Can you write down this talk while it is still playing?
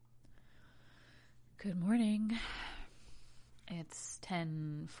Good morning. It's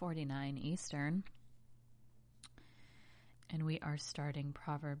 10:49 Eastern, and we are starting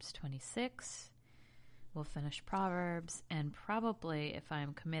Proverbs 26. We'll finish Proverbs, and probably, if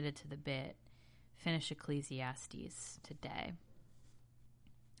I'm committed to the bit, finish Ecclesiastes today.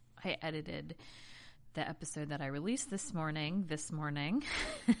 I edited the episode that I released this morning,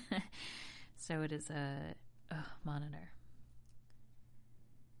 so it is a monitor.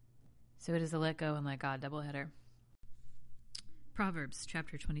 So it is a let go and let God doubleheader. Proverbs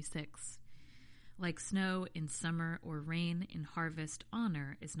chapter 26. Like snow in summer or rain in harvest,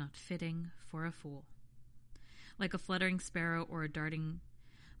 honor is not fitting for a fool. Like a fluttering sparrow or a darting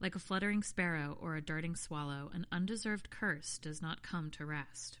swallow, an undeserved curse does not come to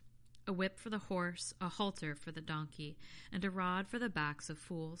rest. A whip for the horse, a halter for the donkey, and a rod for the backs of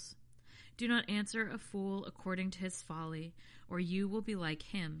fools. Do not answer a fool according to his folly, or you will be like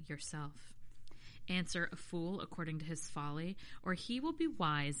him yourself. Answer a fool according to his folly, or he will be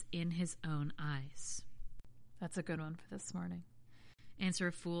wise in his own eyes. That's a good one for this morning. Answer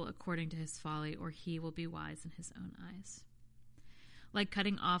a fool according to his folly, or he will be wise in his own eyes. Like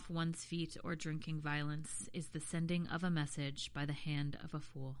cutting off one's feet or drinking violence is the sending of a message by the hand of a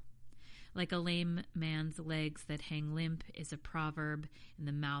fool. Like a lame man's legs that hang limp is a proverb in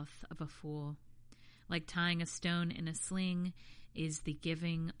the mouth of a fool. Like tying a stone in a sling is the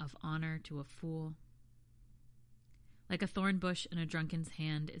giving of honor to a fool. Like a thorn bush in a drunken's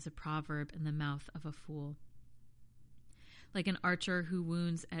hand is a proverb in the mouth of a fool. Like an archer who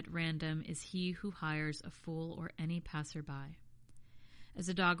wounds at random is he who hires a fool or any passerby. As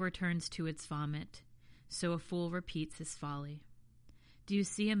a dog returns to its vomit, so a fool repeats his folly. Do you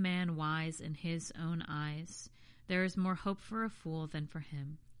see a man wise in his own eyes? There is more hope for a fool than for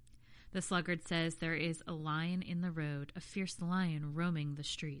him. The sluggard says there is a lion in the road, a fierce lion roaming the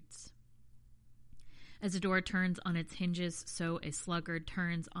streets. As a door turns on its hinges, so a sluggard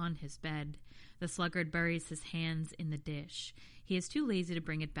turns on his bed. The sluggard buries his hands in the dish. He is too lazy to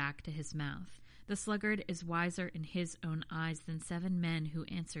bring it back to his mouth. The sluggard is wiser in his own eyes than 7 men who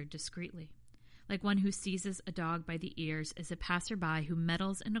answer discreetly. Like one who seizes a dog by the ears is a passerby who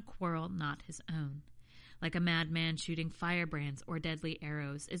meddles in a quarrel not his own. Like a madman shooting firebrands or deadly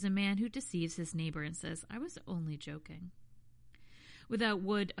arrows is a man who deceives his neighbor and says, "I was only joking." Without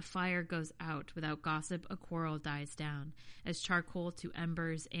wood, a fire goes out. Without gossip, a quarrel dies down. As charcoal to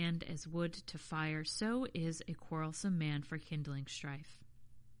embers and as wood to fire, so is a quarrelsome man for kindling strife.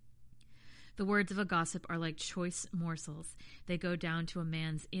 The words of a gossip are like choice morsels. They go down to a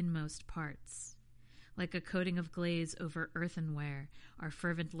man's inmost parts. Like a coating of glaze over earthenware are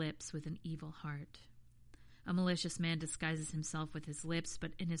fervent lips with an evil heart. A malicious man disguises himself with his lips,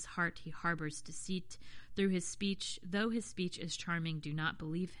 but in his heart he harbors deceit. Though his speech is charming, do not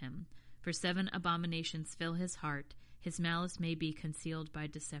believe him. For 7 abominations fill his heart. His malice may be concealed by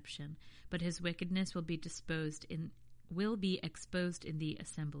deception, but his wickedness will be exposed in the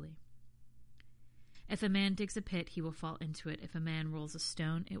assembly. If a man digs a pit, he will fall into it. If a man rolls a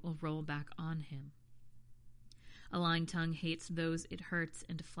stone, it will roll back on him. A lying tongue hates those it hurts,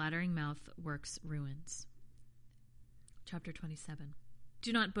 and a flattering mouth works ruins. Chapter 27.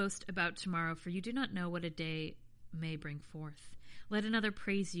 Do not boast about tomorrow, for you do not know what a day may bring forth. Let another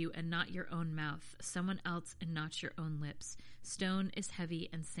praise you, and not your own mouth, someone else, and not your own lips. Stone is heavy,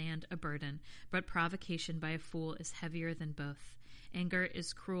 and sand a burden, but provocation by a fool is heavier than both. Anger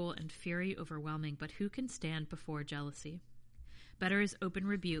is cruel, and fury overwhelming, but who can stand before jealousy? Better is open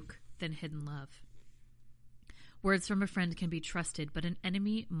rebuke than hidden love. Words from a friend can be trusted, but an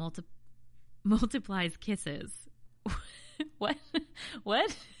enemy multiplies kisses. What?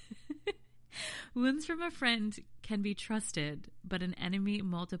 Wounds from a friend can be trusted, but an enemy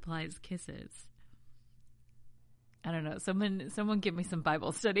multiplies kisses. I don't know. Someone give me some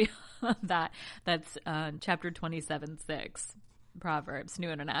Bible study on that. That's chapter 27:6, Proverbs, New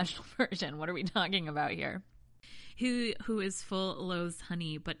International Version. What are we talking about here? Who is full loathes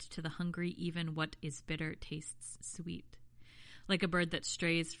honey, but to the hungry even what is bitter tastes sweet. Like a bird that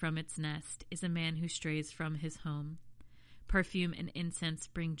strays from its nest is a man who strays from his home. Perfume and incense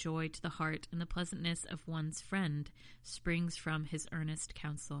bring joy to the heart, and the pleasantness of one's friend springs from his earnest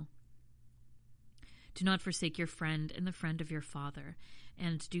counsel. Do not forsake your friend and the friend of your father,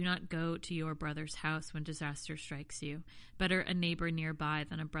 and do not go to your brother's house when disaster strikes you. Better a neighbor nearby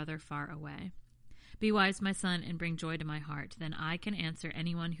than a brother far away. Be wise, my son, and bring joy to my heart. Then I can answer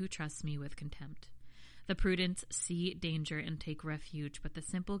anyone who trusts me with contempt. The prudent see danger and take refuge, but the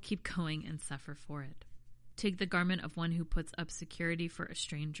simple keep going and suffer for it. Take the garment of one who puts up security for a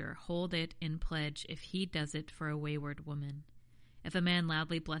stranger. Hold it in pledge if he does it for a wayward woman. If a man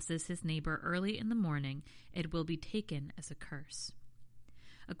loudly blesses his neighbor early in the morning, it will be taken as a curse.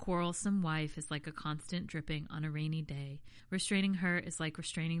 A quarrelsome wife is like a constant dripping on a rainy day. Restraining her is like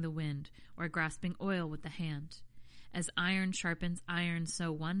restraining the wind, or grasping oil with the hand. As iron sharpens iron,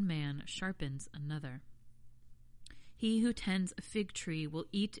 so one man sharpens another. He who tends a fig tree will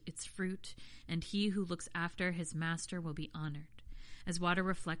eat its fruit, and he who looks after his master will be honored. As water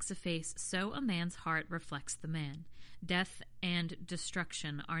reflects a face, so a man's heart reflects the man. Death and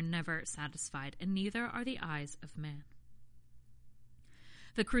destruction are never satisfied, and neither are the eyes of man.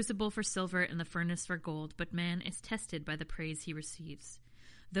 The crucible for silver and the furnace for gold, but man is tested by the praise he receives.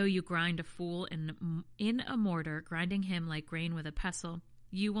 Though you grind a fool in a mortar, grinding him like grain with a pestle,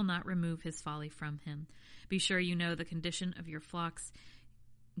 you will not remove his folly from him. Be sure you know the condition of your flocks.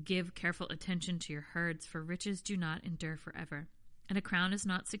 Give careful attention to your herds, for riches do not endure forever, and a crown is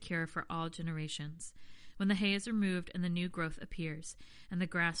not secure for all generations. When the hay is removed and the new growth appears, and the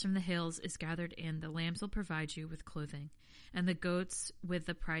grass from the hills is gathered in, the lambs will provide you with clothing, and the goats with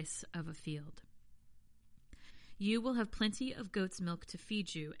the price of a field. You will have plenty of goat's milk to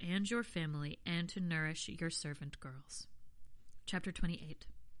feed you and your family, and to nourish your servant girls. Chapter 28.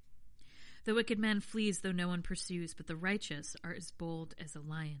 The wicked man flees though no one pursues, but the righteous are as bold as a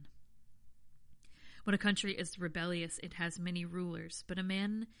lion. When a country is rebellious, it has many rulers, but a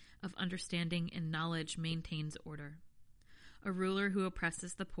man of understanding and knowledge maintains order. A ruler who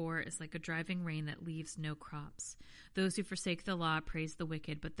oppresses the poor is like a driving rain that leaves no crops. Those who forsake the law praise the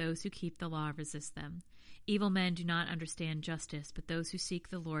wicked, but those who keep the law resist them. Evil men do not understand justice, but those who seek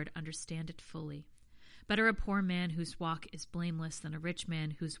the Lord understand it fully. Better a poor man whose walk is blameless than a rich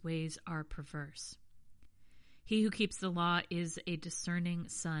man whose ways are perverse. He who keeps the law is a discerning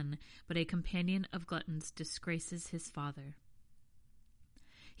son, but a companion of gluttons disgraces his father.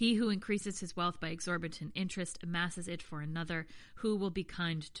 He who increases his wealth by exorbitant interest amasses it for another, who will be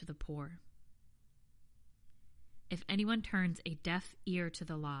kind to the poor. If anyone turns a deaf ear to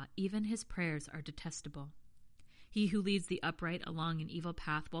the law, even his prayers are detestable. He who leads the upright along an evil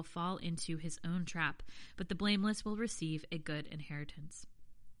path will fall into his own trap, but the blameless will receive a good inheritance.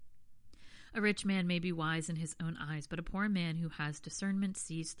 A rich man may be wise in his own eyes, but a poor man who has discernment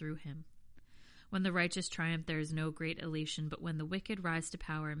sees through him. When the righteous triumph, there is no great elation, but when the wicked rise to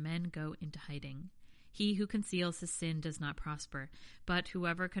power, men go into hiding. He who conceals his sin does not prosper, but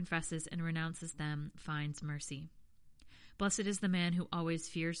whoever confesses and renounces them finds mercy. Blessed is the man who always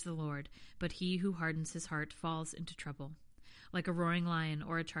fears the Lord, but he who hardens his heart falls into trouble. Like a roaring lion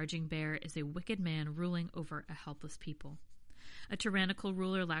or a charging bear is a wicked man ruling over a helpless people. A tyrannical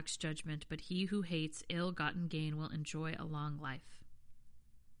ruler lacks judgment, but he who hates ill-gotten gain will enjoy a long life.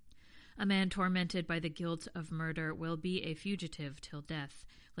 A man tormented by the guilt of murder will be a fugitive till death.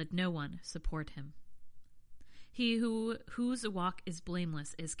 Let no one support him. He whose walk is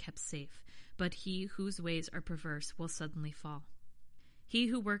blameless is kept safe, but he whose ways are perverse will suddenly fall. He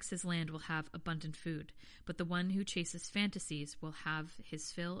who works his land will have abundant food, but the one who chases fantasies will have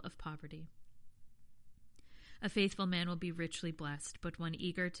his fill of poverty. A faithful man will be richly blessed, but one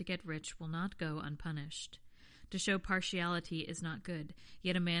eager to get rich will not go unpunished. To show partiality is not good,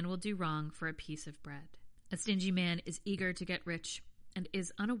 yet a man will do wrong for a piece of bread. A stingy man is eager to get rich and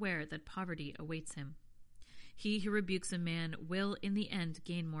is unaware that poverty awaits him. He who rebukes a man will in the end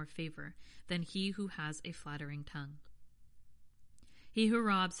gain more favor than he who has a flattering tongue. He who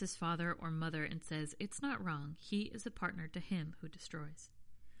robs his father or mother and says, "It's not wrong," he is a partner to him who destroys.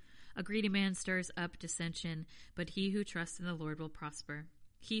 A greedy man stirs up dissension, but he who trusts in the Lord will prosper.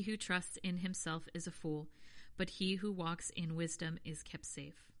 He who trusts in himself is a fool, but he who walks in wisdom is kept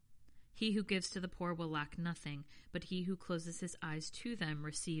safe. He who gives to the poor will lack nothing, but he who closes his eyes to them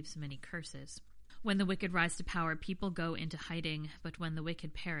receives many curses. When the wicked rise to power, people go into hiding, but when the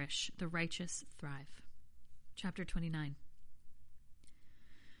wicked perish, the righteous thrive. Chapter 29.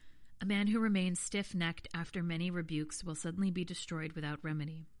 A man who remains stiff-necked after many rebukes will suddenly be destroyed without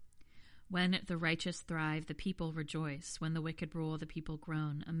remedy. When the righteous thrive, the people rejoice. When the wicked rule, the people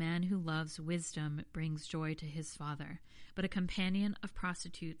groan. A man who loves wisdom brings joy to his father, but a companion of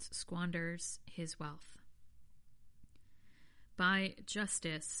prostitutes squanders his wealth. By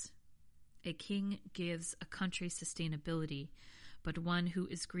justice, a king gives a country sustainability, but one who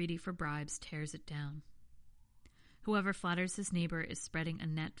is greedy for bribes tears it down. Whoever flatters his neighbor is spreading a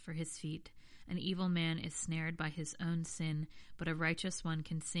net for his feet. An evil man is snared by his own sin, but a righteous one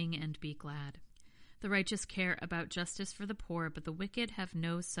can sing and be glad. The righteous care about justice for the poor, but the wicked have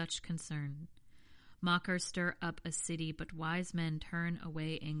no such concern. Mockers stir up a city, but wise men turn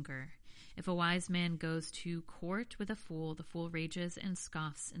away anger. If a wise man goes to court with a fool, the fool rages and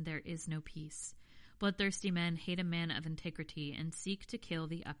scoffs, and there is no peace. Bloodthirsty men hate a man of integrity and seek to kill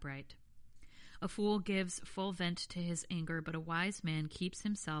the upright. A fool gives full vent to his anger, but a wise man keeps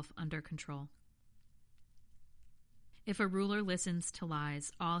himself under control. If a ruler listens to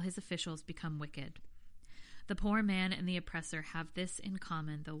lies, all his officials become wicked. The poor man and the oppressor have this in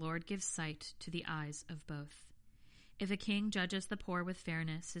common: the Lord gives sight to the eyes of both. If a king judges the poor with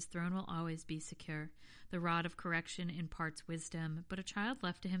fairness, his throne will always be secure. The rod of correction imparts wisdom, but a child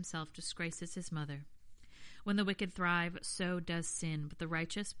left to himself disgraces his mother. When the wicked thrive, so does sin, but the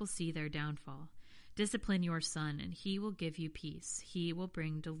righteous will see their downfall. Discipline your son, and he will give you peace. He will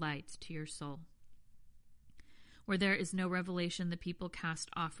bring delight to your soul. Where there is no revelation, the people cast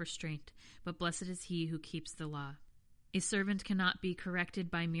off restraint, but blessed is he who keeps the law. A servant cannot be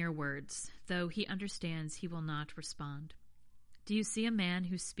corrected by mere words. Though he understands, he will not respond. Do you see a man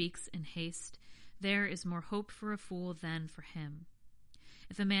who speaks in haste? There is more hope for a fool than for him.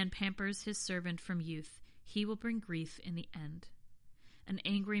 If a man pampers his servant from youth, he will bring grief in the end. An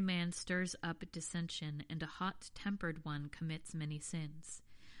angry man stirs up dissension, and a hot-tempered one commits many sins.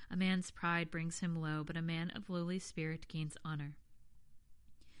 A man's pride brings him low, but a man of lowly spirit gains honor.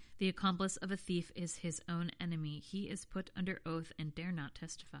 The accomplice of a thief is his own enemy. He is put under oath and dare not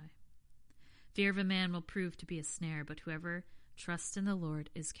testify. Fear of a man will prove to be a snare, but whoever trusts in the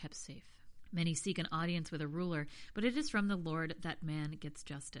Lord is kept safe. Many seek an audience with a ruler, but it is from the Lord that man gets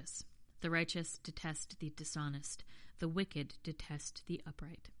justice. The righteous detest the dishonest. The wicked detest the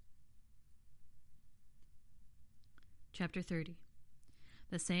upright. Chapter 30.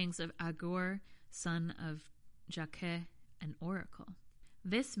 The sayings of Agur, son of Jakeh, an oracle.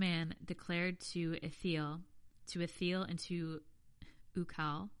 This man declared to Ethiel and to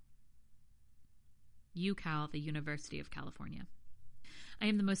UCAL, the University of California. I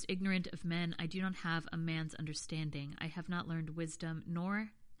am the most ignorant of men. I do not have a man's understanding. I have not learned wisdom,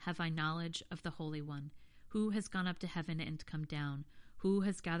 nor have I knowledge of the Holy One. Who has gone up to heaven and come down? Who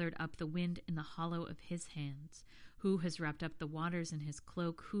has gathered up the wind in the hollow of his hands? Who has wrapped up the waters in his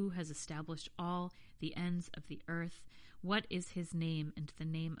cloak? Who has established all the ends of the earth? What is his name and the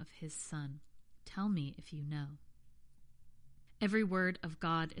name of his son? Tell me if you know. Every word of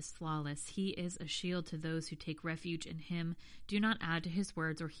God is flawless. He is a shield to those who take refuge in him. Do not add to his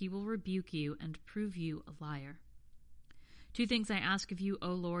words, or he will rebuke you and prove you a liar. 2 things I ask of you, O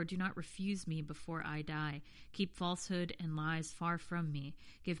Lord. Do not refuse me before I die. Keep falsehood and lies far from me.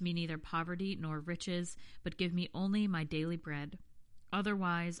 Give me neither poverty nor riches, but give me only my daily bread.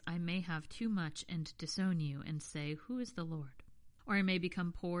 Otherwise I may have too much and disown you and say, Who is the Lord? Or I may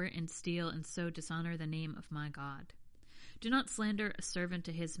become poor and steal and so dishonor the name of my God. Do not slander a servant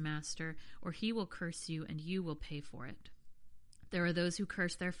to his master, or he will curse you and you will pay for it. There are those who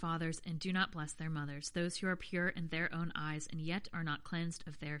curse their fathers and do not bless their mothers, those who are pure in their own eyes and yet are not cleansed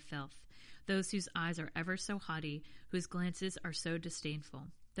of their filth, those whose eyes are ever so haughty, whose glances are so disdainful,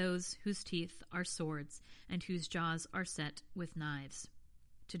 those whose teeth are swords and whose jaws are set with knives,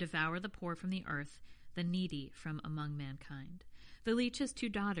 to devour the poor from the earth, the needy from among mankind. The leech has 2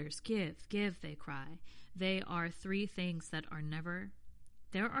 daughters. Give, give, they cry. There are 3 things that are never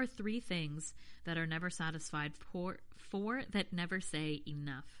satisfied, 4 that never say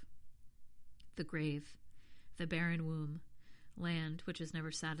enough. The grave, the barren womb, land which is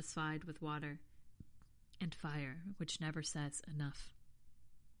never satisfied with water, and fire which never says enough.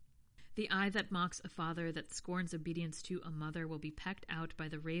 The eye that mocks a father, that scorns obedience to a mother, will be pecked out by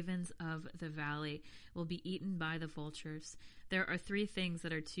the ravens of the valley, will be eaten by the vultures. There are 3 things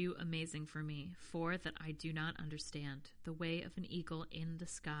that are too amazing for me, 4 that I do not understand: the way of an eagle in the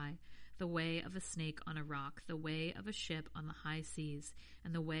sky, the way of a snake on a rock, the way of a ship on the high seas,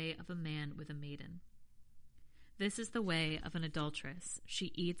 and the way of a man with a maiden. This is the way of an adulteress.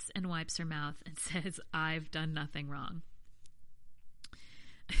 She eats and wipes her mouth and says, I've done nothing wrong.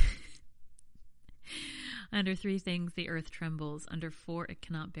 Under 3 things the earth trembles, under 4 it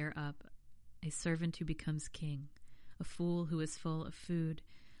cannot bear up: a servant who becomes king, a fool who is full of food,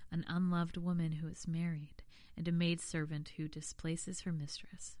 an unloved woman who is married, and a maidservant who displaces her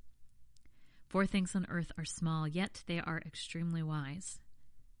mistress. 4 things on earth are small, yet they are extremely wise.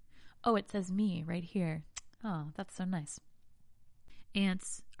 Oh, it says me right here. Oh, that's so nice.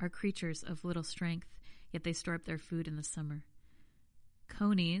 Ants are creatures of little strength, yet they store up their food in the summer.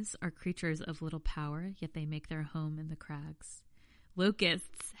 Conies are creatures of little power, yet they make their home in the crags.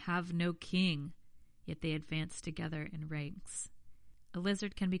 Locusts have no king, yet they advance together in ranks. A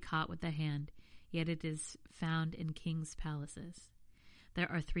lizard can be caught with the hand, yet it is found in kings' palaces.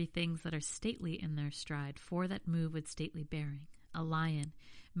 There are 3 things that are stately in their stride, 4 that move with stately bearing: a lion,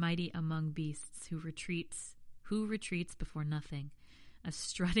 mighty among beasts, who retreats before nothing, a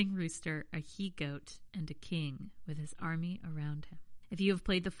strutting rooster, a he-goat, and a king with his army around him. If you have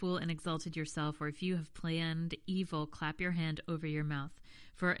played the fool and exalted yourself, or if you have planned evil, clap your hand over your mouth.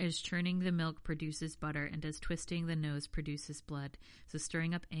 For as churning the milk produces butter, and as twisting the nose produces blood, so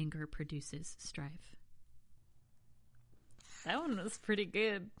stirring up anger produces strife. That one was pretty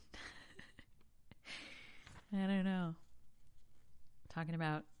good. I don't know. Talking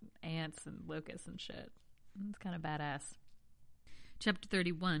about ants and locusts and shit. It's kind of badass. Chapter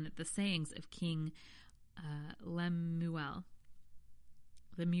 31, the sayings of King Lemuel.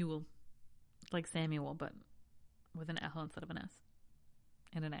 Lemuel. Like Samuel, but with an L instead of an S.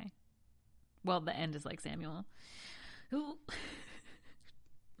 And an A. Well, the end is like Samuel. Ooh.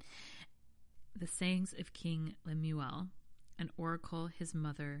 The sayings of King Lemuel, an oracle his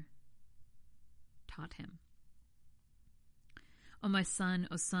mother taught him. O my son,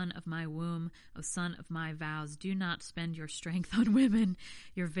 O son of my womb, O son of my vows, do not spend your strength on women,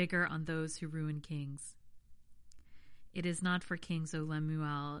 your vigor on those who ruin kings. It is not for kings, O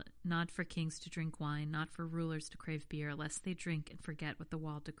Lemuel, not for kings to drink wine, not for rulers to crave beer, lest they drink and forget what the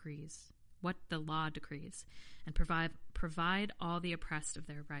law decrees, and provide all the oppressed of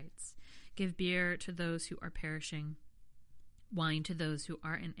their rights. Give beer to those who are perishing, wine to those who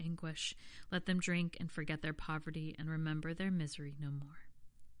are in anguish. Let them drink and forget their poverty and remember their misery no more.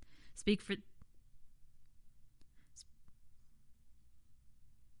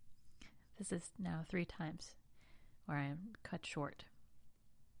 This is now 3 times where I am cut short,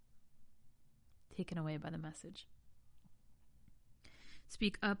 taken away by the message.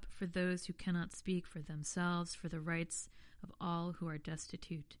 Speak up for those who cannot speak for themselves, for the rights of all who are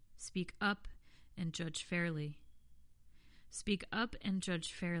destitute. Speak up and judge fairly. Speak up and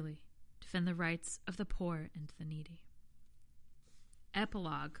judge fairly. Defend the rights of the poor and the needy.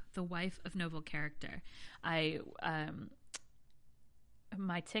 Epilogue, the wife of noble character. My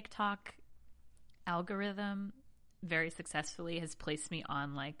TikTok algorithm very successfully has placed me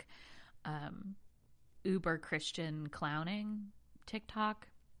on like uber Christian clowning TikTok,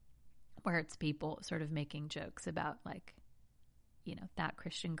 where it's people sort of making jokes about like, you know, that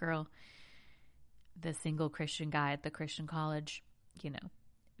Christian girl, the single Christian guy at the Christian college. You know,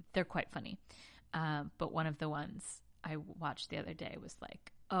 they're quite funny. But one of the ones I watched the other day was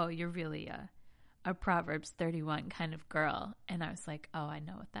like, oh, you're really a Proverbs 31 kind of girl. And I was like, oh, I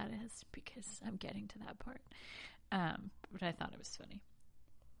know what that is because I'm getting to that part. But I thought it was funny.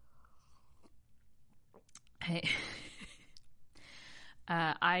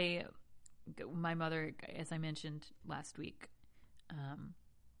 My mother, as I mentioned last week,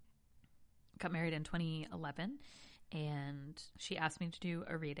 got married in 2011, and she asked me to do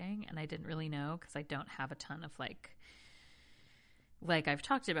a reading, and I didn't really know because I don't have a ton of like I've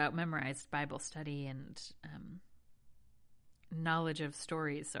talked about, memorized Bible study and knowledge of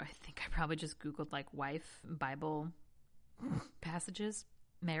stories. So I think I probably just Googled like wife Bible passages,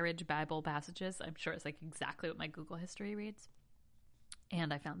 marriage Bible passages. I'm sure it's like exactly what my Google history reads.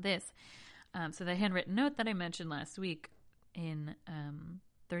 And I found this. So the handwritten note that I mentioned last week in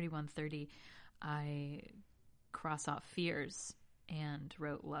 3130, I cross off fears and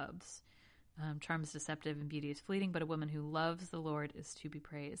wrote loves. Charm is deceptive and beauty is fleeting, but a woman who loves the Lord is to be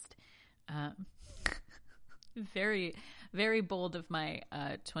praised. Very, very bold of my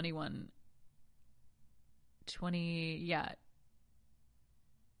 20, yeah.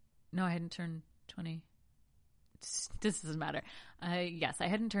 No, I hadn't turned 20. This doesn't matter. Yes, I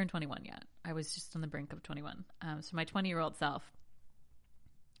hadn't turned 21 yet. I was just on the brink of 21. So my 20-year-old self,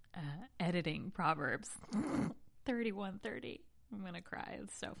 editing Proverbs 31:30. I'm going to cry.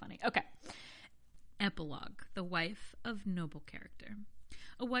 It's so funny. Okay. Epilogue, the wife of noble character.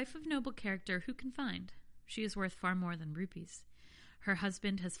 A wife of noble character who can find? She is worth far more than rupees. Her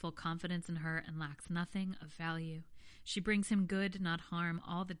husband has full confidence in her and lacks nothing of value. She brings him good, not harm,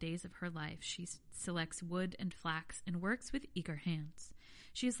 all the days of her life. She selects wood and flax and works with eager hands.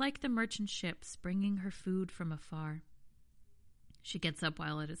 She is like the merchant ships, bringing her food from afar. She gets up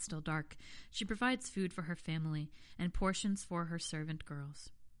while it is still dark. She provides food for her family and portions for her servant girls.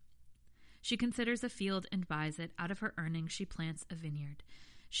 She considers a field and buys it. Out of her earnings she plants a vineyard.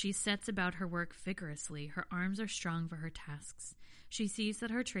 She sets about her work vigorously. Her arms are strong for her tasks. She sees that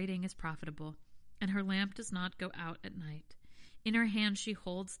her trading is profitable, and her lamp does not go out at night. In her hand she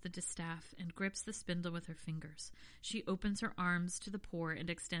holds the distaff and grips the spindle with her fingers. She opens her arms to the poor and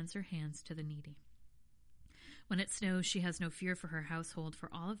extends her hands to the needy. When it snows, she has no fear for her household, for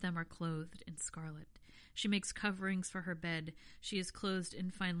all of them are clothed in scarlet. She makes coverings for her bed. She is clothed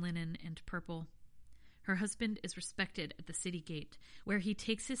in fine linen and purple. Her husband is respected at the city gate, where he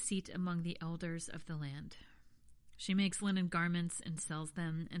takes his seat among the elders of the land. She makes linen garments and sells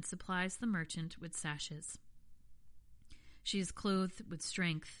them, and supplies the merchant with sashes. She is clothed with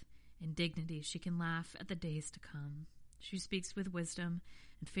strength and dignity. She can laugh at the days to come. She speaks with wisdom,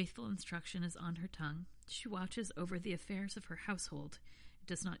 and faithful instruction is on her tongue. She watches over the affairs of her household, and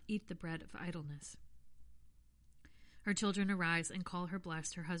does not eat the bread of idleness. Her children arise and call her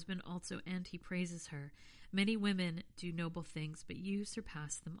blessed, her husband also, and he praises her. Many women do noble things, but you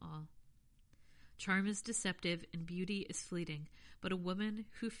surpass them all. Charm is deceptive, and beauty is fleeting, but a woman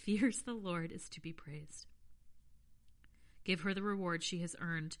who fears the Lord is to be praised. Give her the reward she has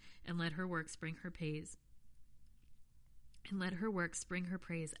earned, and let her works bring her praise.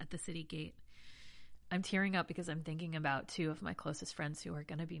 At the city gate. I'm tearing up because I'm thinking about two of my closest friends who are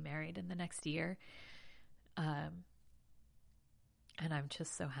going to be married in the next year. And I'm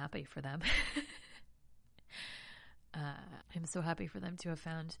just so happy for them. I'm so happy for them to have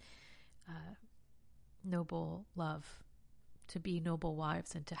found noble love, to be noble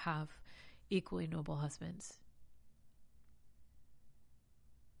wives, and to have equally noble husbands.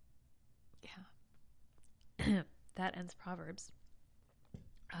 Yeah. That ends Proverbs.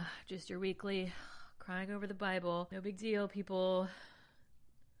 Just your weekly crying over the Bible. No big deal, people.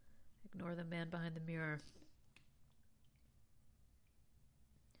 Ignore the man behind the mirror.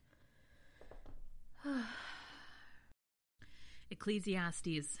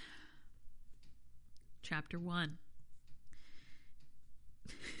 Ecclesiastes, chapter 1.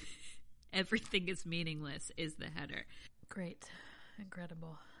 Everything is meaningless is the header. Great.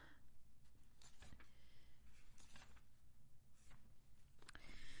 Incredible.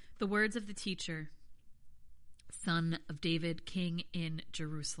 The words of the teacher, son of David, king in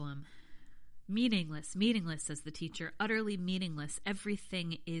Jerusalem. Meaningless, meaningless, says the teacher, utterly meaningless.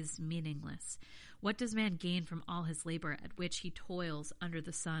 Everything is meaningless. What does man gain from all his labor at which he toils under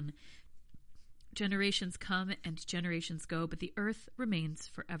the sun? Generations come and generations go, but the earth remains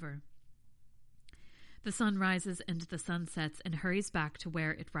forever. The sun rises and the sun sets and hurries back to where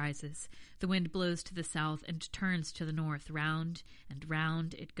it rises. The wind blows to the south and turns to the north. Round and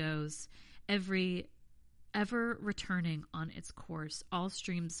round it goes, ever returning on its course. All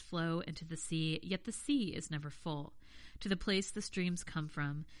streams flow into the sea, yet the sea is never full. To the place the streams come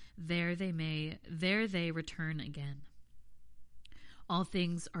from, there they return again. All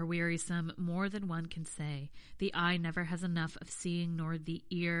things are wearisome, more than one can say. The eye never has enough of seeing, nor the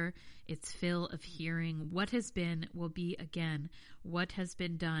ear its fill of hearing. What has been will be again. What has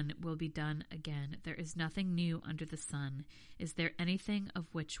been done will be done again. There is nothing new under the sun. Is there anything of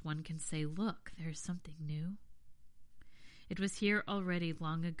which one can say, look, there is something new? It was here already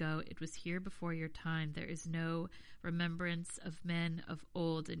long ago. It was here before your time. There is no remembrance of men of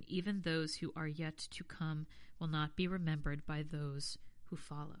old, and even those who are yet to come will not be remembered by those who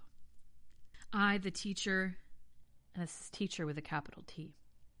follow. I, the teacher, and this is teacher with a capital T,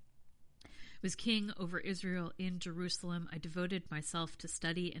 was king over Israel in Jerusalem. I devoted myself to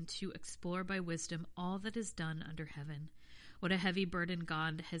study and to explore by wisdom all that is done under heaven. What a heavy burden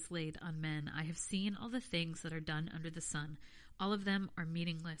God has laid on men. I have seen all the things that are done under the sun. All of them are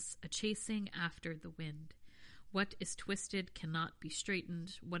meaningless, a chasing after the wind. What is twisted cannot be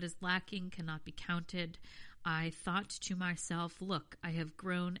straightened. What is lacking cannot be counted. I thought to myself, look, I have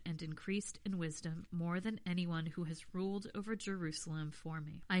grown and increased in wisdom more than anyone who has ruled over Jerusalem for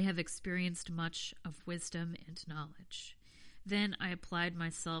me. I have experienced much of wisdom and knowledge. Then I applied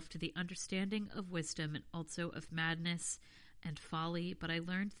myself to the understanding of wisdom and also of madness and folly, but I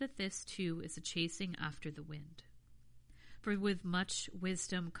learned that this too is a chasing after the wind. For with much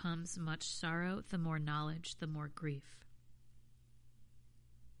wisdom comes much sorrow, the more knowledge, the more grief.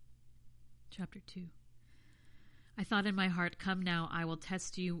 Chapter 2. I thought in my heart, come now, I will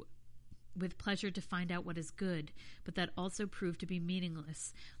test you with pleasure to find out what is good, but that also proved to be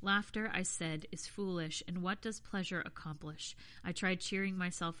meaningless. Laughter, I said, is foolish, and what does pleasure accomplish? I tried cheering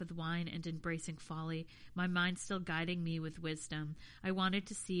myself with wine and embracing folly, my mind still guiding me with wisdom. I wanted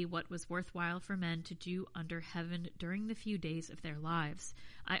to see what was worthwhile for men to do under heaven during the few days of their lives.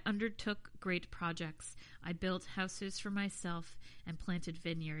 I undertook great projects. I built houses for myself and planted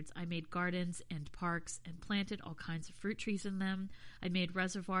vineyards. I made gardens and parks and planted all kinds of fruit trees in them. I made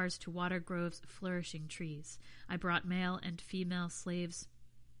reservoirs to water groves of flourishing trees. I brought male and female slaves.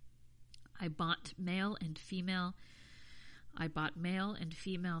 I bought male and female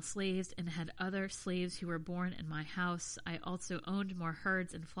slaves and had other slaves who were born in my house. I also owned more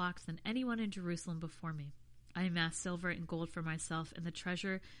herds and flocks than anyone in Jerusalem before me. I amassed silver and gold for myself and the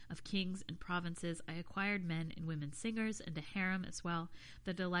treasure of kings and provinces. I acquired men and women singers and a harem as well,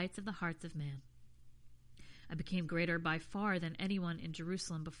 the delights of the hearts of man. I became greater by far than anyone in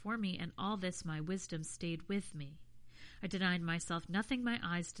Jerusalem before me, and all this my wisdom stayed with me. I denied myself nothing my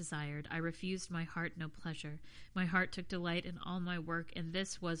eyes desired. I refused my heart no pleasure. My heart took delight in all my work, and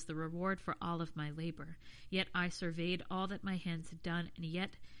this was the reward for all of my labor. Yet I surveyed all that my hands had done,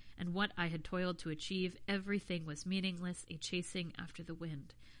 and what I had toiled to achieve. Everything was meaningless, a chasing after the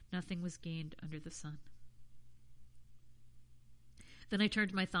wind. Nothing was gained under the sun. Then I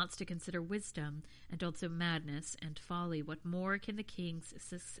turned my thoughts to consider wisdom, and also madness and folly. What more can the king's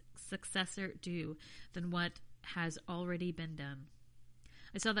successor do than what has already been done?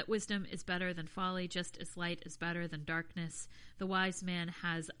 I saw that wisdom is better than folly, just as light is better than darkness. The wise man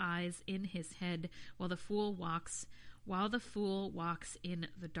has eyes in his head, while the fool walks in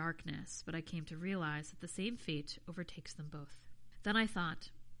the darkness. But I came to realize that the same fate overtakes them both. Then I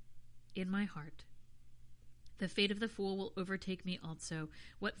thought, in my heart, the fate of the fool will overtake me also.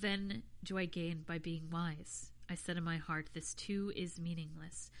 What then do I gain by being wise? I said in my heart, this too is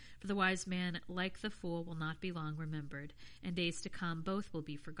meaningless. For the wise man, like the fool, will not be long remembered, and days to come both will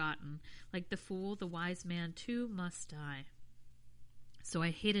be forgotten. Like the fool, the wise man too must die. So I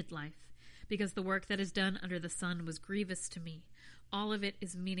hated life, because the work that is done under the sun was grievous to me. All of it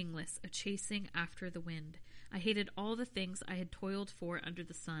is meaningless, a chasing after the wind. I hated all the things I had toiled for under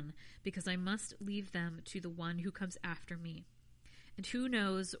the sun, because I must leave them to the one who comes after me. And who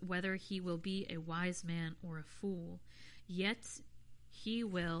knows whether he will be a wise man or a fool? Yet he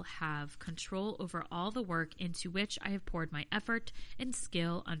will have control over all the work into which I have poured my effort and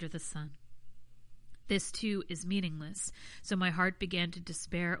skill under the sun. This too is meaningless, so my heart began to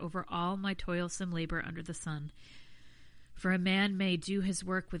despair over all my toilsome labor under the sun. For a man may do his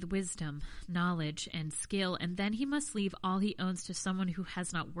work with wisdom, knowledge, and skill, and then he must leave all he owns to someone who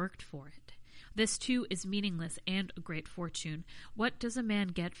has not worked for it. This too is meaningless and a great fortune. What does a man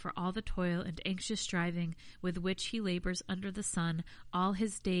get for all the toil and anxious striving with which he labors under the sun all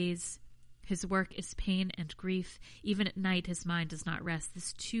his days? His work is pain and grief. Even at night his mind does not rest.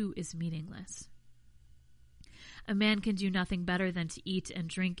 This too is meaningless. A man can do nothing better than to eat and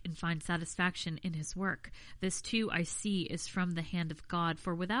drink and find satisfaction in his work. This too, I see, is from the hand of God,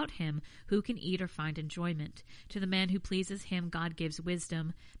 for without him who can eat or find enjoyment? To the man who pleases him, God gives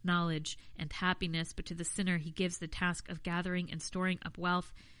wisdom, knowledge, and happiness, but to the sinner he gives the task of gathering and storing up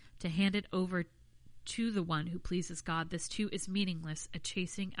wealth to hand it over to the one who pleases God. This too is meaningless, a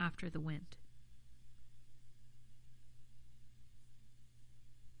chasing after the wind.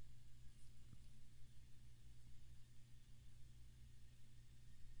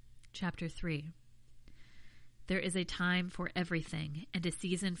 Chapter 3. There is a time for everything, and a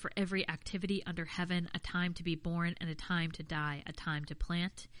season for every activity under heaven, a time to be born and a time to die, a time to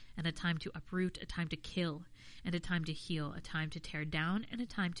plant and a time to uproot, a time to kill and a time to heal, a time to tear down and a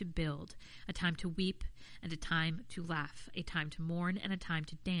time to build, a time to weep and a time to laugh, a time to mourn and a time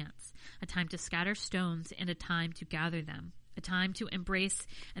to dance, a time to scatter stones and a time to gather them, a time to embrace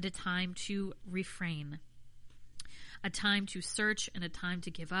and a time to refrain, a time to search and a time to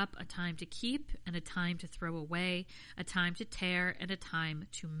give up, a time to keep and a time to throw away, a time to tear and a time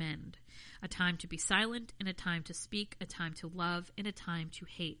to mend, a time to be silent and a time to speak, a time to love and a time to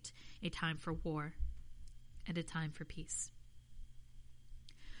hate, a time for war and a time for peace.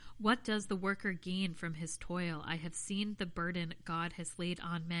 What does the worker gain from his toil? I have seen the burden God has laid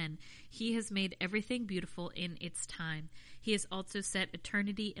on men. He has made everything beautiful in its time. He has also set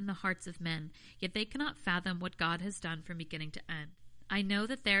eternity in the hearts of men, yet they cannot fathom what God has done from beginning to end. I know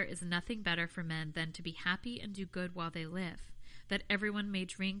that there is nothing better for men than to be happy and do good while they live, that everyone may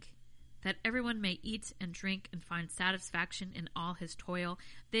eat and drink and find satisfaction in all his toil.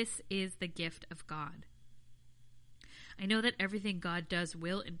 This is the gift of God. I know that everything God does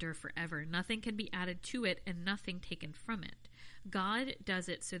will endure forever. Nothing can be added to it and nothing taken from it. God does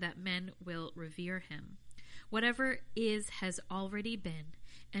it so that men will revere him. Whatever is has already been,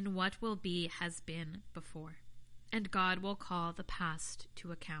 and what will be has been before. And God will call the past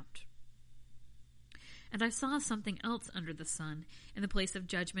to account. And I saw something else under the sun. In the place of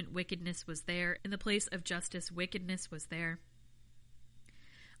judgment, wickedness was there. In the place of justice, wickedness was there.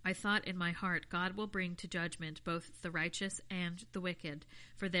 I thought in my heart, God will bring to judgment both the righteous and the wicked,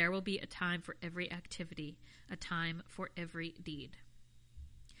 for there will be a time for every activity, a time for every deed.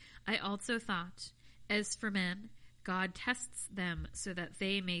 I also thought, as for men, God tests them so that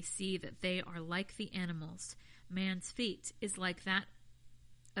they may see that they are like the animals. Man's fate is like that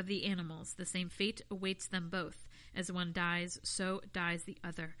of the animals. The same fate awaits them both. As one dies, so dies the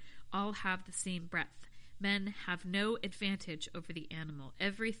other. All have the same breath. Men have no advantage over the animal.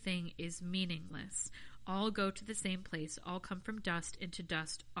 Everything is meaningless. All go to the same place. All come from dust, and to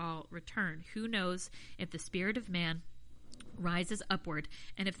dust all return. Who knows if the spirit of man rises upward,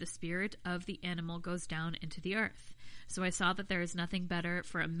 and if the spirit of the animal goes down into the earth. So I saw that there is nothing better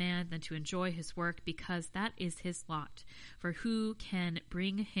for a man than to enjoy his work, because that is his lot. For who can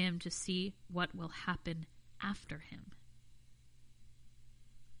bring him to see what will happen after him?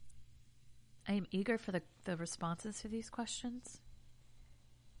 I am eager for the responses to these questions.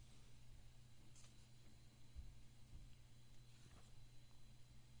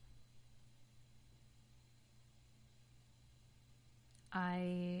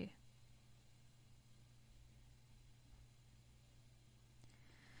 I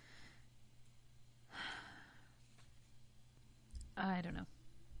don't know.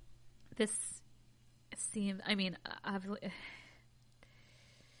 This seems, I mean, I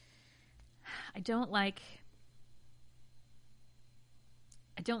don't like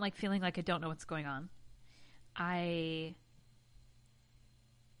feeling like I don't know what's going on. I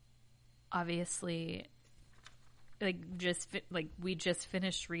obviously we just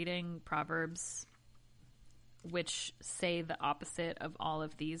finished reading Proverbs, which say the opposite of all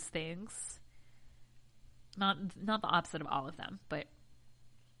of these things. Not the opposite of all of them, but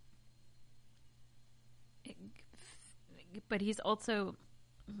he's also,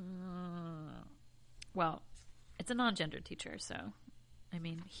 well, it's a non-gender teacher, so, I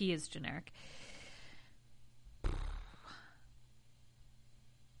mean, he is generic.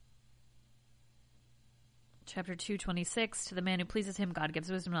 Chapter 2:26, to the man who pleases him, God gives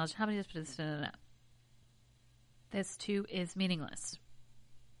wisdom, knowledge. How many just put this? This too is meaningless.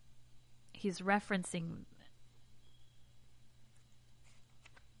 He's referencing,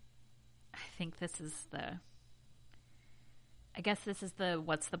 I think this is the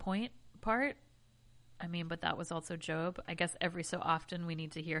what's the point part. I mean, but that was also Job. I guess every so often we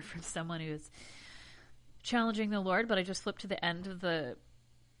need to hear from someone who's challenging the Lord, but I just flipped to the end of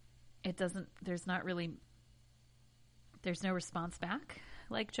there's no response back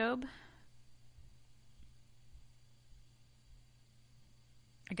like Job.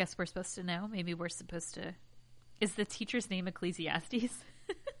 I guess we're supposed to know. Maybe we're supposed to. Is the teacher's name Ecclesiastes?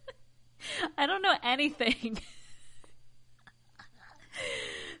 I don't know anything.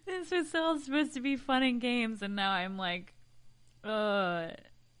 This was all supposed to be fun and games, and now I'm like,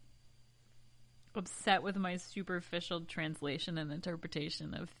 upset with my superficial translation and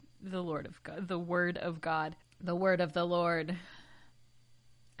interpretation of the Lord of God, the Word of God, the Word of the Lord.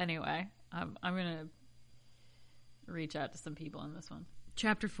 Anyway, I'm gonna reach out to some people in this one.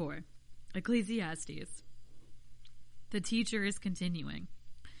 Chapter 4, Ecclesiastes. The teacher is continuing.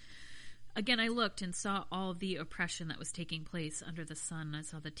 Again, I looked and saw all the oppression that was taking place under the sun. I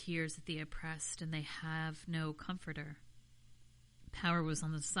saw the tears of the oppressed, and they have no comforter. Power was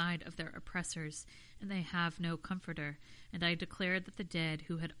on the side of their oppressors, and they have no comforter. And I declared that the dead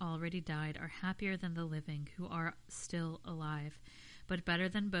who had already died are happier than the living who are still alive. But better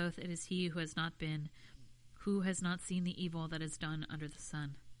than both it is he who has not seen the evil that is done under the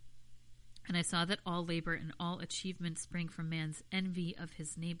sun. And I saw that all labor and all achievement spring from man's envy of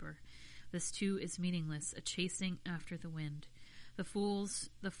his neighbor. This too is meaningless, a chasing after the wind. The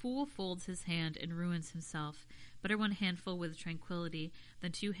fool folds his hand and ruins himself. Better one handful with tranquility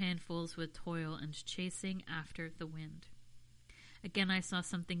than 2 handfuls with toil and chasing after the wind. Again I saw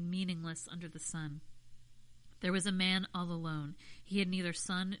something meaningless under the sun. There was a man all alone. He had neither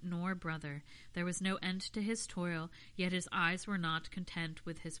son nor brother. There was no end to his toil, yet his eyes were not content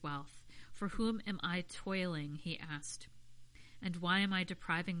with his wealth. For whom am I toiling? He asked. And why am I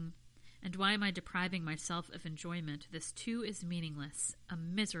depriving myself of enjoyment? This too is meaningless, a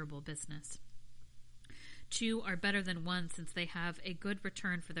miserable business. 2 are better than 1, since they have a good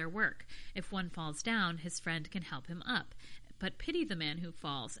return for their work. If one falls down, his friend can help him up. But pity the man who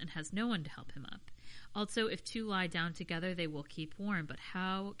falls and has no one to help him up. Also, if 2 lie down together, they will keep warm. But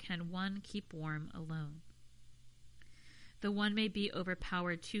how can one keep warm alone? Though one may be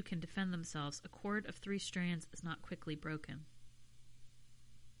overpowered, 2 can defend themselves. A cord of 3 strands is not quickly broken.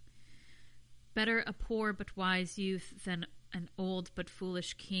 Better a poor but wise youth than an old but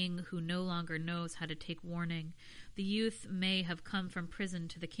foolish king who no longer knows how to take warning. The youth may have come from prison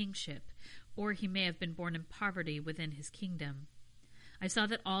to the kingship, or he may have been born in poverty within his kingdom. I saw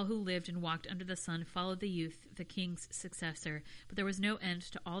that all who lived and walked under the sun followed the youth, the king's successor, but there was no end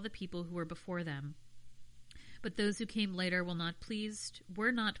to all the people who were before them. But those who came later were not pleased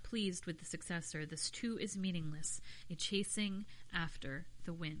with the successor. This too is meaningless, a chasing after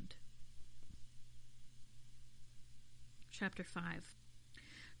the wind. Chapter 5.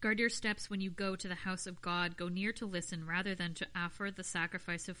 Guard your steps when you go to the house of God. Go near to listen rather than to offer the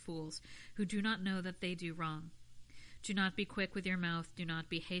sacrifice of fools who do not know that they do wrong. Do not be quick with your mouth. Do not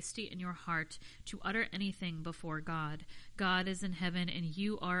be hasty in your heart to utter anything before God. God is in heaven and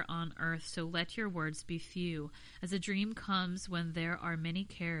you are on earth, so let your words be few. As a dream comes when there are many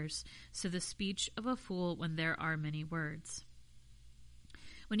cares, so the speech of a fool when there are many words.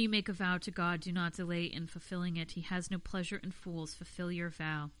 When you make a vow to God, do not delay in fulfilling it. He has no pleasure in fools. Fulfill your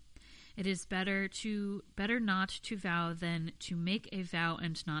vow. It is better not to vow than to make a vow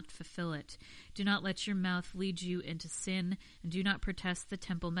and not fulfill it. Do not let your mouth lead you into sin, and do not protest the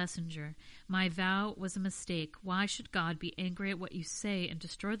temple messenger. My vow was a mistake. Why should God be angry at what you say and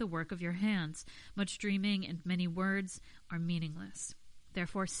destroy the work of your hands? Much dreaming and many words are meaningless.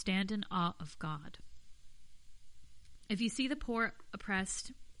 Therefore stand in awe of God. If you see the poor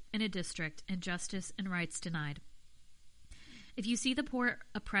oppressed in a district and justice and rights denied, if you see the poor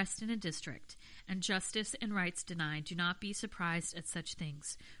oppressed in a district, and justice and rights denied, do not be surprised at such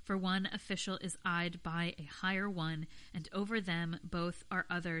things, for one official is eyed by a higher one, and over them both are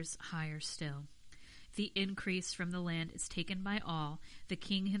others higher still. The increase from the land is taken by all. The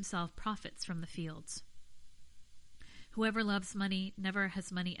king himself profits from the fields. Whoever loves money never has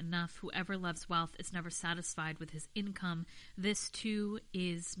money enough. Whoever loves wealth is never satisfied with his income. This too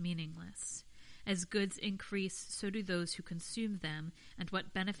is meaningless. As goods increase, so do those who consume them, and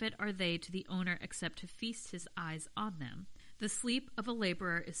what benefit are they to the owner except to feast his eyes on them? The sleep of a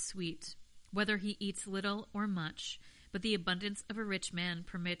laborer is sweet, whether he eats little or much, but the abundance of a rich man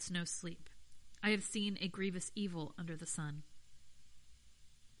permits no sleep. I have seen a grievous evil under the sun.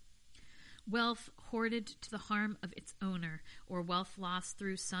 Wealth hoarded to the harm of its owner, or wealth lost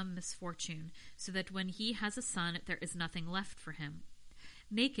through some misfortune, so that when he has a son there is nothing left for him.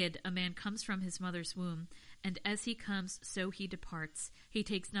 Naked a man comes from his mother's womb, and as he comes, so he departs. He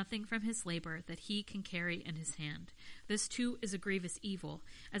takes nothing from his labor that he can carry in his hand. This too is a grievous evil.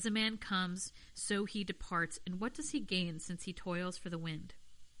 As a man comes, so he departs, and what does he gain since he toils for the wind?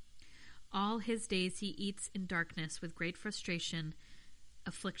 All his days he eats in darkness with great frustration,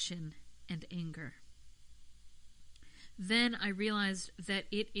 affliction, and anger. Then I realized that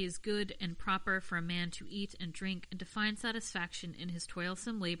it is good and proper for a man to eat and drink and to find satisfaction in his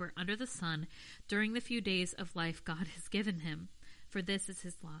toilsome labor under the sun during the few days of life God has given him, for this is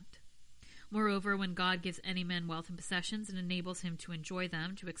his lot. Moreover, when God gives any man wealth and possessions and enables him to enjoy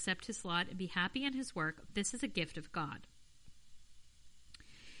them, to accept his lot and be happy in his work, this is a gift of God.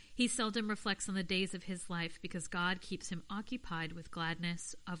 He seldom reflects on the days of his life because God keeps him occupied with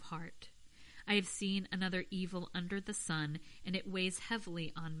gladness of heart. I have seen another evil under the sun, and it weighs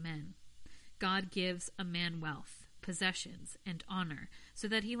heavily on men. God gives a man wealth, possessions, and honor, so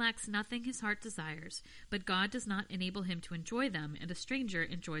that he lacks nothing his heart desires, but God does not enable him to enjoy them, and a stranger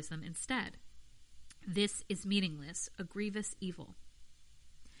enjoys them instead. This is meaningless, a grievous evil.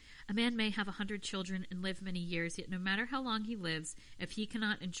 A man may have 100 children and live many years, yet no matter how long he lives, if he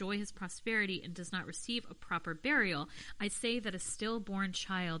cannot enjoy his prosperity and does not receive a proper burial, I say that a stillborn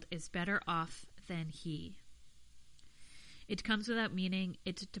child is better off than he. It comes without meaning,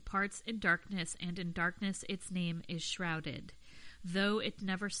 it departs in darkness, and in darkness its name is shrouded. Though it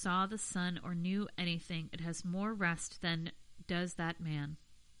never saw the sun or knew anything, it has more rest than does that man.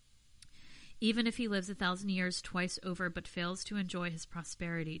 Even if he lives 1,000 years twice over but fails to enjoy his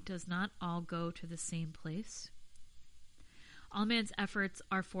prosperity, does not all go to the same place? All man's efforts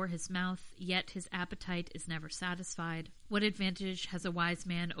are for his mouth, yet his appetite is never satisfied. What advantage has a wise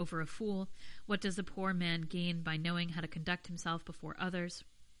man over a fool? What does a poor man gain by knowing how to conduct himself before others?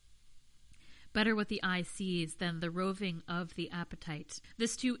 Better what the eye sees than the roving of the appetite.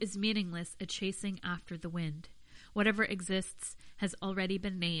 This too is meaningless, a chasing after the wind. Whatever exists has already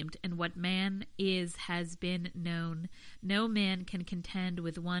been named, and what man is has been known. No man can contend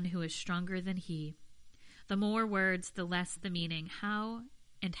with one who is stronger than he. The more words, the less the meaning. How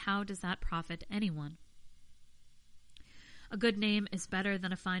does that profit anyone? A good name is better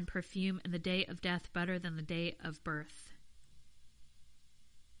than a fine perfume, and the day of death better than the day of birth.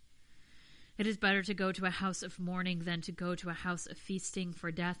 It is better to go to a house of mourning than to go to a house of feasting,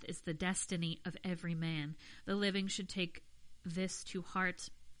 for death is the destiny of every man. The living should take this to heart.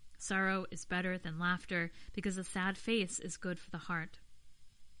 Sorrow is better than laughter, because a sad face is good for the heart.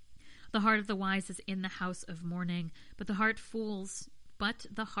 The heart of the wise is in the house of mourning, but the heart of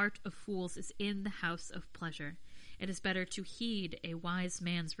fools is in the house of pleasure. It is better to heed a wise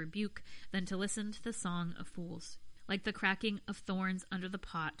man's rebuke than to listen to the song of fools. Like the cracking of thorns under the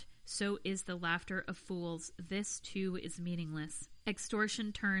pot, so is the laughter of fools. This too is meaningless.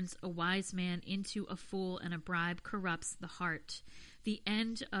 Extortion turns a wise man into a fool, and a bribe corrupts the heart. The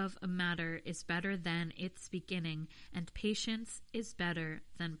end of a matter is better than its beginning, and patience is better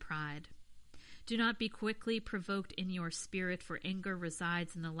than pride. Do not be quickly provoked in your spirit, for anger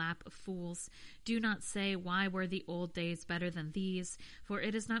resides in the lap of fools. Do not say, why were the old days better than these? For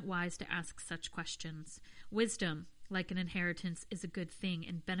it is not wise to ask such questions. Wisdom, like an inheritance, is a good thing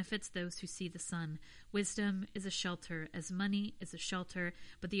and benefits those who see the sun. Wisdom is a shelter, as money is a shelter,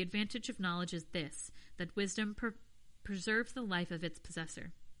 but the advantage of knowledge is this, that wisdom preserves the life of its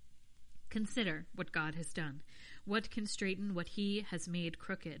possessor. Consider what God has done. What can straighten what he has made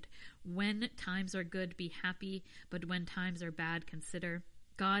crooked? When times are good, be happy, but when times are bad, consider.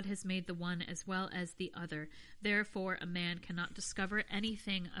 God has made the one as well as the other. Therefore, a man cannot discover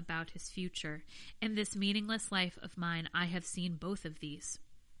anything about his future. In this meaningless life of mine, I have seen both of these.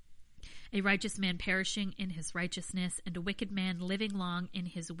 A righteous man perishing in his righteousness, and a wicked man living long in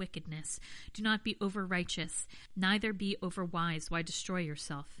his wickedness. Do not be over-righteous, neither be over-wise. Why destroy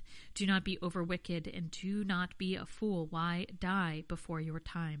yourself? Do not be over-wicked, and do not be a fool. Why die before your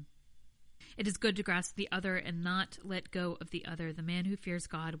time? It is good to grasp the other and not let go of the other. The man who fears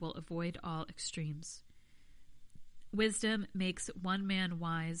God will avoid all extremes. Wisdom makes one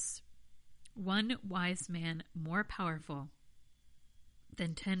wise man more powerful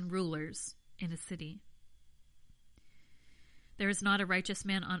than 10 rulers in a city. There is not a righteous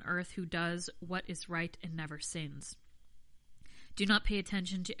man on earth who does what is right and never sins. Do not pay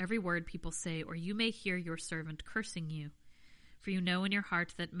attention to every word people say, or you may hear your servant cursing you. For you know in your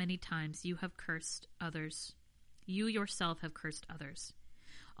heart that many times you have cursed others. You yourself have cursed others.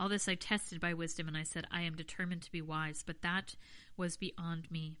 All this I tested by wisdom, and I said, I am determined to be wise, but this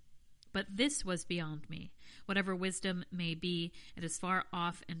was beyond me. Whatever wisdom may be, it is far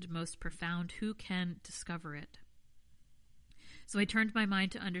off and most profound. Who can discover it? So I turned my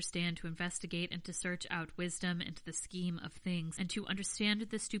mind to understand, to investigate, and to search out wisdom into the scheme of things, and to understand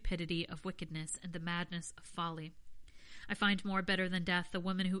the stupidity of wickedness and the madness of folly. I find more better than death the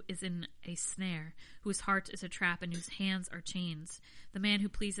woman who is in a snare, whose heart is a trap, and whose hands are chains. The man who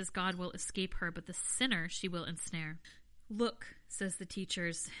pleases God will escape her, but the sinner she will ensnare. Look, says the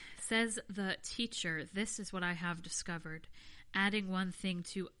teacher, this is what I have discovered. Adding one thing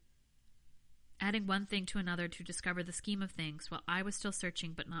to another to discover the scheme of things. While I was still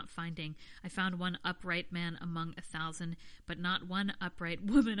searching but not finding, I found one upright man among 1,000, but not one upright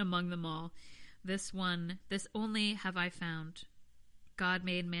woman among them all. This only have I found. God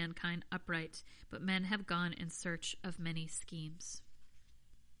made mankind upright, but men have gone in search of many schemes.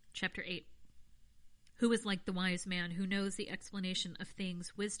 Chapter 8. Who is like the wise man who knows the explanation of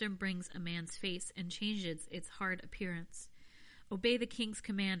things? Wisdom brings a man's face and changes its hard appearance. Obey the king's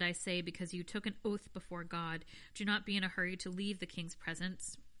command, I say, because you took an oath before God. Do not be in a hurry to leave the king's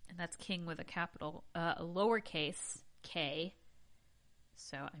presence. And that's king with a capital, a lowercase k.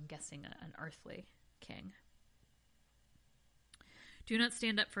 So I'm guessing an earthly king. Do not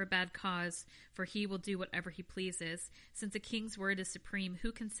stand up for a bad cause, for he will do whatever he pleases. Since a king's word is supreme,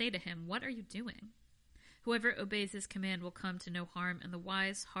 who can say to him, what are you doing? Whoever obeys his command will come to no harm, and the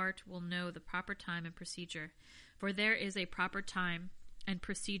wise heart will know the proper time and procedure. For there is a proper time and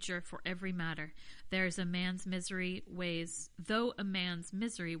procedure for every matter. Though a man's misery weighs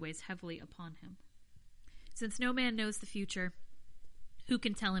heavily upon him. Since no man knows the future, who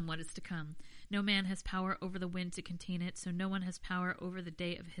can tell him what is to come? No man has power over the wind to contain it, so no one has power over the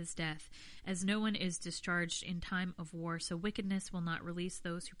day of his death. As no one is discharged in time of war, so wickedness will not release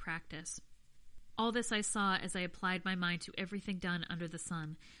those who practice. All this I saw as I applied my mind to everything done under the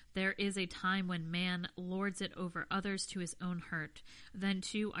sun. There is a time when man lords it over others to his own hurt. Then,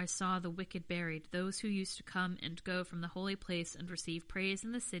 too, I saw the wicked buried, those who used to come and go from the holy place and receive praise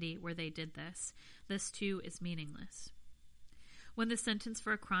in the city where they did this. This, too, is meaningless. When the sentence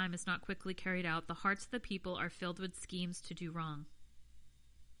for a crime is not quickly carried out, the hearts of the people are filled with schemes to do wrong.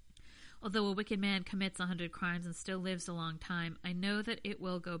 Although a wicked man commits 100 crimes and still lives a long time, I know that it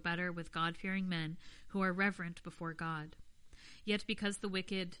will go better with God-fearing men who are reverent before God. Yet because the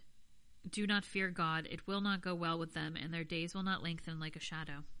wicked do not fear God, it will not go well with them, and their days will not lengthen like a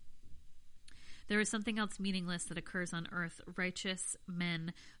shadow. There is something else meaningless that occurs on earth, righteous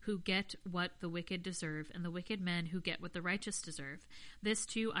men who get what the wicked deserve, and the wicked men who get what the righteous deserve. This,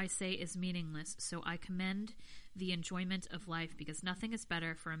 too, I say is meaningless, so I commend the enjoyment of life, because nothing is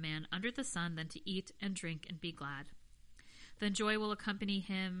better for a man under the sun than to eat and drink and be glad. Then joy will accompany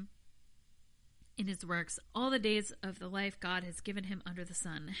him in his works all the days of the life God has given him under the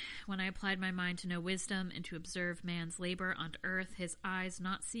sun. When I applied my mind to know wisdom and to observe man's labor on earth, his eyes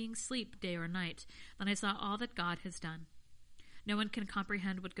not seeing sleep day or night, then I saw all that God has done. No one can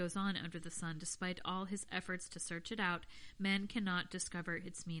comprehend what goes on under the sun. Despite all his efforts to search it out, men cannot discover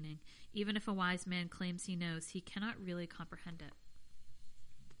its meaning. Even if a wise man claims he knows, he cannot really comprehend it.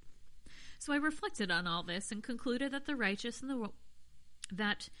 So I reflected on all this and concluded that the righteous and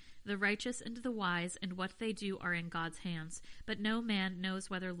the wise and what they do are in God's hands, but no man knows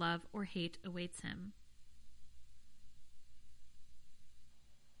whether love or hate awaits him.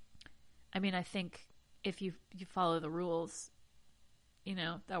 I mean, I think if you follow the rules,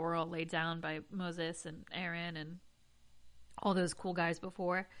 that were all laid down by Moses and Aaron and all those cool guys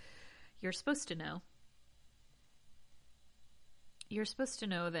before, you're supposed to know. You're supposed to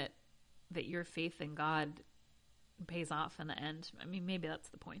know that your faith in God pays off in the end. I mean, maybe that's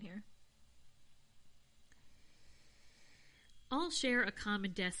the point here. All share a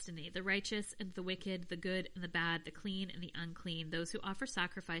common destiny, the righteous and the wicked, the good and the bad, the clean and the unclean, those who offer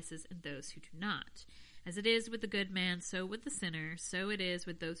sacrifices and those who do not. As it is with the good man, so with the sinner, so it is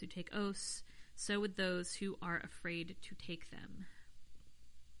with those who take oaths, so with those who are afraid to take them.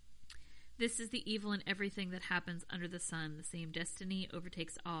 This is the evil in everything that happens under the sun. The same destiny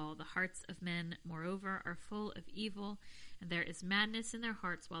overtakes all. The hearts of men, moreover, are full of evil, and there is madness in their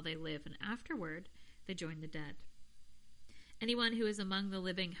hearts while they live, and afterward they join the dead. Anyone who is among the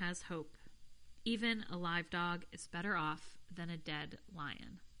living has hope. Even a live dog is better off than a dead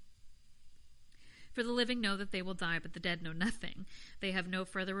lion. For the living know that they will die, but the dead know nothing. They have no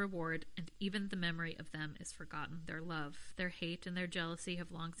further reward, and even the memory of them is forgotten. Their love, their hate, and their jealousy have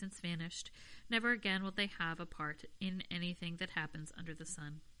long since vanished. Never again will they have a part in anything that happens under the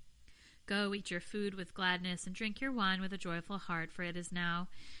sun. Go, eat your food with gladness, and drink your wine with a joyful heart, for it is now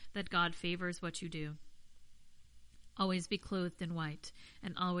that God favors what you do. Always be clothed in white,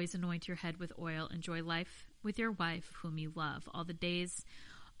 and always anoint your head with oil. Enjoy life with your wife, whom you love, all the days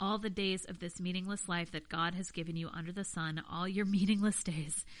of this meaningless life that God has given you under the sun, all your meaningless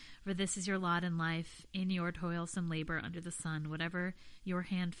days. For this is your lot in life, in your toilsome labor under the sun. Whatever your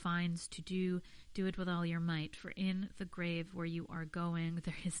hand finds to do, do it with all your might. For in the grave where you are going,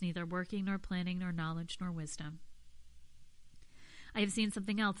 there is neither working, nor planning, nor knowledge, nor wisdom. I have seen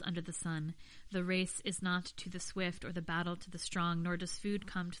something else under the sun. The race is not to the swift or the battle to the strong, nor does food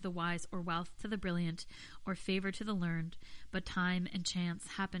come to the wise or wealth to the brilliant or favor to the learned, but time and chance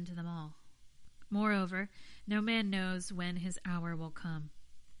happen to them all. Moreover, no man knows when his hour will come.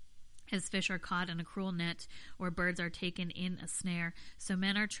 As fish are caught in a cruel net, or birds are taken in a snare, so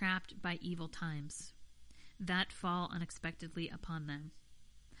men are trapped by evil times that fall unexpectedly upon them.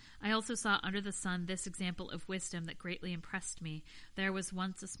 I also saw under the sun this example of wisdom that greatly impressed me. There was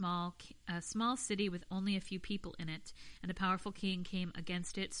once a small city with only a few people in it, and a powerful king came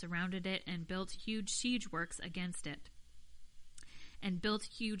against it, surrounded it, and built huge siege works against it.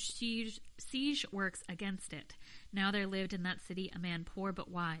 Now there lived in that city a man poor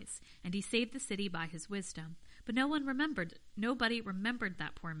but wise, and he saved the city by his wisdom. But nobody remembered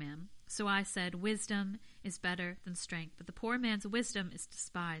that poor man. So I said, wisdom is better than strength, but the poor man's wisdom is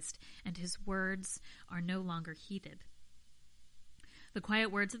despised, and his words are no longer heeded. The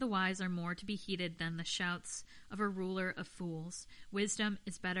quiet words of the wise are more to be heeded than the shouts of a ruler of fools. Wisdom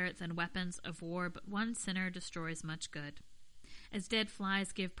is better than weapons of war, but one sinner destroys much good. As dead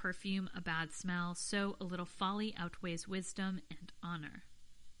flies give perfume a bad smell, so a little folly outweighs wisdom and honor.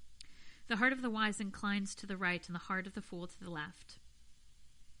 The heart of the wise inclines to the right, and the heart of the fool to the left.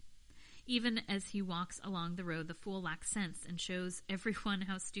 Even as he walks along the road, the fool lacks sense and shows everyone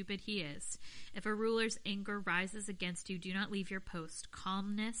how stupid he is. If a ruler's anger rises against you, do not leave your post.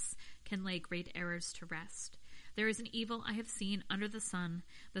 Calmness can lay great errors to rest. There is an evil I have seen under the sun,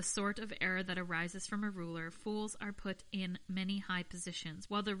 the sort of error that arises from a ruler. Fools are put in many high positions,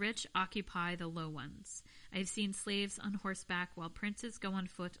 while the rich occupy the low ones. I have seen slaves on horseback, while princes go on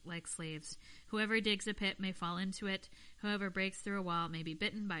foot like slaves. Whoever digs a pit may fall into it. Whoever breaks through a wall may be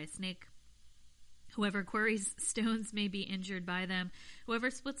bitten by a snake. Whoever quarries stones may be injured by them.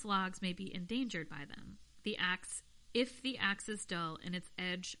 Whoever splits logs may be endangered by them. If the axe is dull and its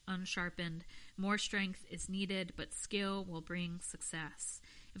edge unsharpened, more strength is needed, but skill will bring success.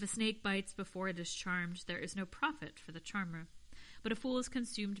 If a snake bites before it is charmed, there is no profit for the charmer. But a fool is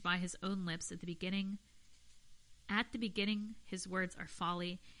consumed by his own lips. At the beginning, his words are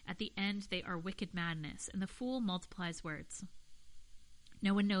folly. At the end, they are wicked madness, and the fool multiplies words.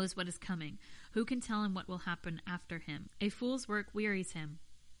 No one knows what is coming. Who can tell him what will happen after him? A fool's work wearies him.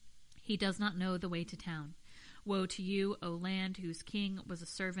 He does not know the way to town. Woe to you, O land, whose king was a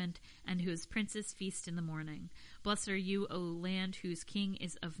servant, and whose princes feast in the morning. Blessed are you, O land, whose king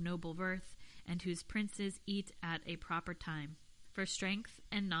is of noble birth, and whose princes eat at a proper time, for strength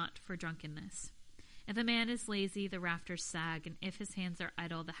and not for drunkenness. If a man is lazy, the rafters sag, and if his hands are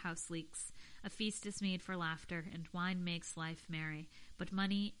idle, the house leaks. A feast is made for laughter, and wine makes life merry, but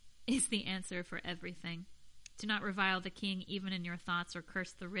money is the answer for everything. Do not revile the king even in your thoughts, or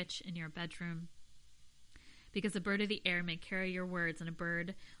curse the rich in your bedroom. Because a bird of the air may carry your words, and a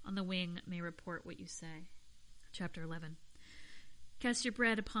bird on the wing may report what you say. Chapter 11. Cast your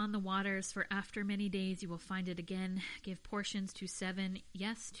bread upon the waters, for after many days you will find it again. Give portions to 7,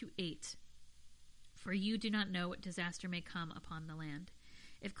 yes, to 8. For you do not know what disaster may come upon the land.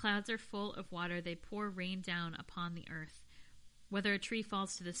 If clouds are full of water, they pour rain down upon the earth. Whether a tree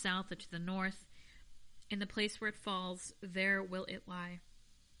falls to the south or to the north, in the place where it falls, there will it lie.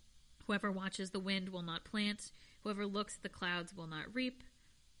 Whoever watches the wind will not plant. Whoever looks at the clouds will not reap.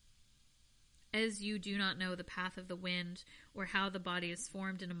 As you do not know the path of the wind, or how the body is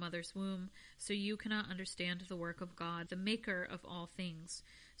formed in a mother's womb, so you cannot understand the work of God, the maker of all things.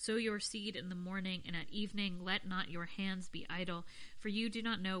 Sow your seed in the morning, and at evening let not your hands be idle, for you do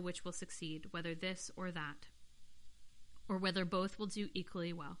not know which will succeed, whether this or that, or whether both will do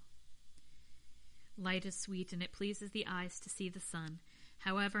equally well. Light is sweet, and it pleases the eyes to see the sun.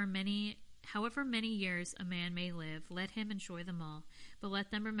 However many years a man may live, let him enjoy them all, but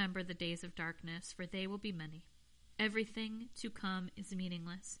let them remember the days of darkness, for they will be many. Everything to come is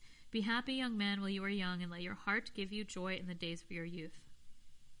meaningless. Be happy, young man, while you are young, and let your heart give you joy in the days of your youth.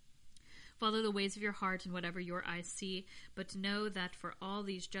 Follow the ways of your heart and whatever your eyes see, but know that for all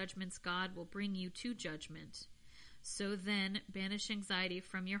these judgments God will bring you to judgment. So then, banish anxiety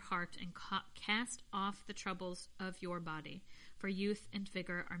from your heart and cast off the troubles of your body, for youth and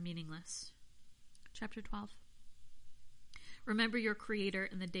vigor are meaningless. Chapter 12. Remember your Creator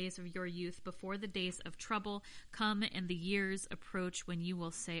in the days of your youth, before the days of trouble come and the years approach when you will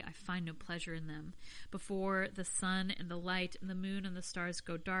say, I find no pleasure in them. Before the sun and the light and the moon and the stars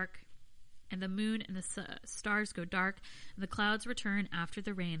go dark, and the moon and the stars go dark, and the clouds return after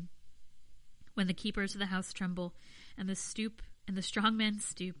the rain. When the keepers of the house tremble, and the strong men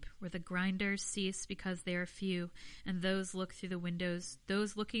stoop, where the grinders cease because they are few, and those looking through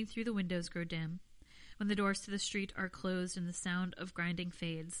the windows grow dim. When the doors to the street are closed and the sound of grinding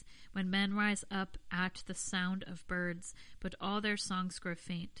fades, when men rise up at the sound of birds, but all their songs grow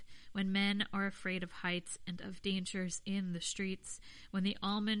faint, when men are afraid of heights and of dangers in the streets, when the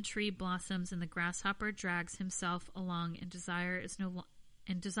almond tree blossoms and the grasshopper drags himself along and desire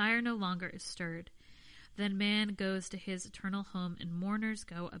no longer is stirred, then man goes to his eternal home and mourners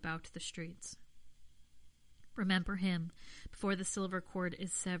go about the streets. Remember him before the silver cord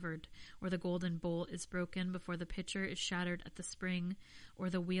is severed, or the golden bowl is broken, before the pitcher is shattered at the spring, or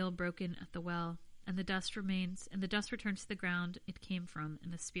the wheel broken at the well. And the dust returns to the ground it came from,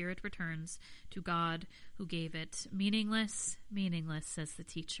 and the spirit returns to God who gave it. Meaningless, meaningless, says the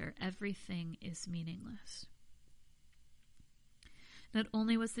teacher. Everything is meaningless. Not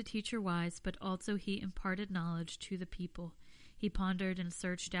only was the teacher wise, but also he imparted knowledge to the people. He pondered and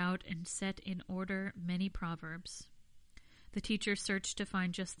searched out and set in order many proverbs. The teacher searched to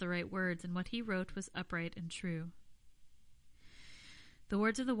find just the right words, and what he wrote was upright and true. The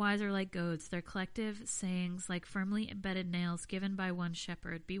words of the wise are like goads, their collective sayings like firmly embedded nails given by one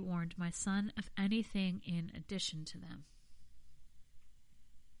shepherd. Be warned, my son, of anything in addition to them.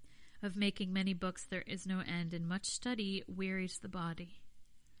 Of making many books there is no end, and much study wearies the body.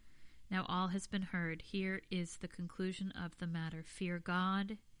 Now all has been heard. Here is the conclusion of the matter. Fear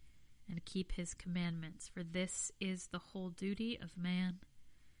God and keep his commandments, for this is the whole duty of man.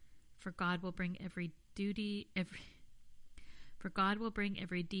 For God will bring every deed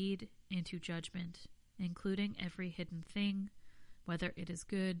into judgment, including every hidden thing, whether it is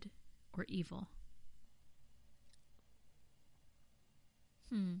good or evil.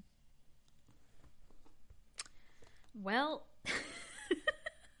 Well,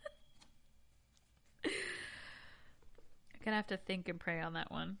 I'm gonna have to think and pray on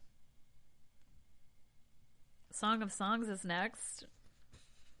that one. Song of Songs is next,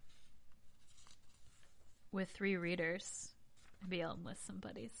 with 3 readers. Maybe I'll enlist some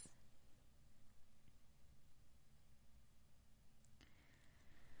buddies.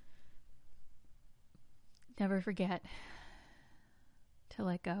 Never forget to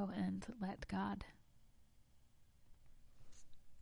let go and let God.